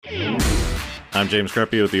I'm James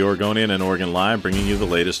Creppy with the Oregonian and Oregon Live, bringing you the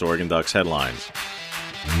latest Oregon Ducks headlines.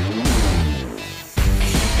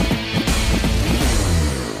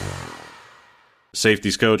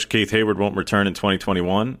 Safeties coach Keith Heyward won't return in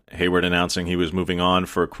 2021. Heyward announcing he was moving on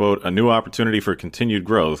for, quote, a new opportunity for continued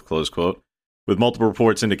growth, close quote, with multiple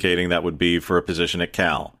reports indicating that would be for a position at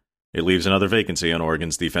Cal. It leaves another vacancy on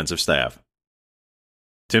Oregon's defensive staff.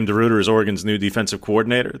 Tim DeRuyter is Oregon's new defensive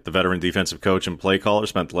coordinator. The veteran defensive coach and play caller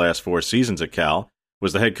spent the last 4 seasons at Cal,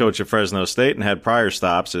 was the head coach at Fresno State, and had prior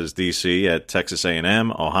stops as DC at Texas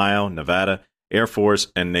A&M, Ohio, Nevada, Air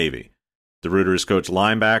Force, and Navy. DeRuyter has coached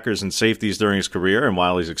linebackers and safeties during his career, and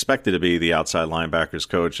while he's expected to be the outside linebackers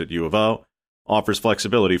coach at U of O, offers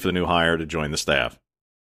flexibility for the new hire to join the staff.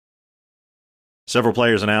 Several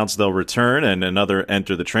players announced they'll return and another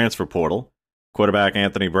enter the transfer portal. Quarterback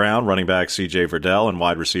Anthony Brown, running back C.J. Verdell, and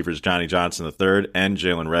wide receivers Johnny Johnson III and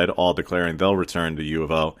Jalen Redd all declaring they'll return to U of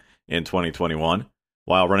O in 2021,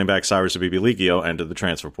 while running back Cyrus Abibilikio entered the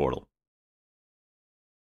transfer portal.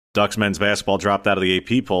 Ducks men's basketball dropped out of the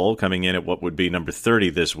AP poll, coming in at what would be number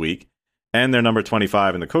 30 this week, and they're number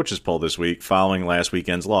 25 in the coaches poll this week, following last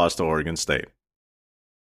weekend's loss to Oregon State.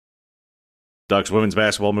 Ducks women's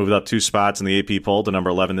basketball moved up 2 spots in the AP poll to number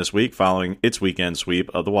 11 this week, following its weekend sweep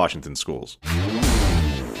of the Washington schools.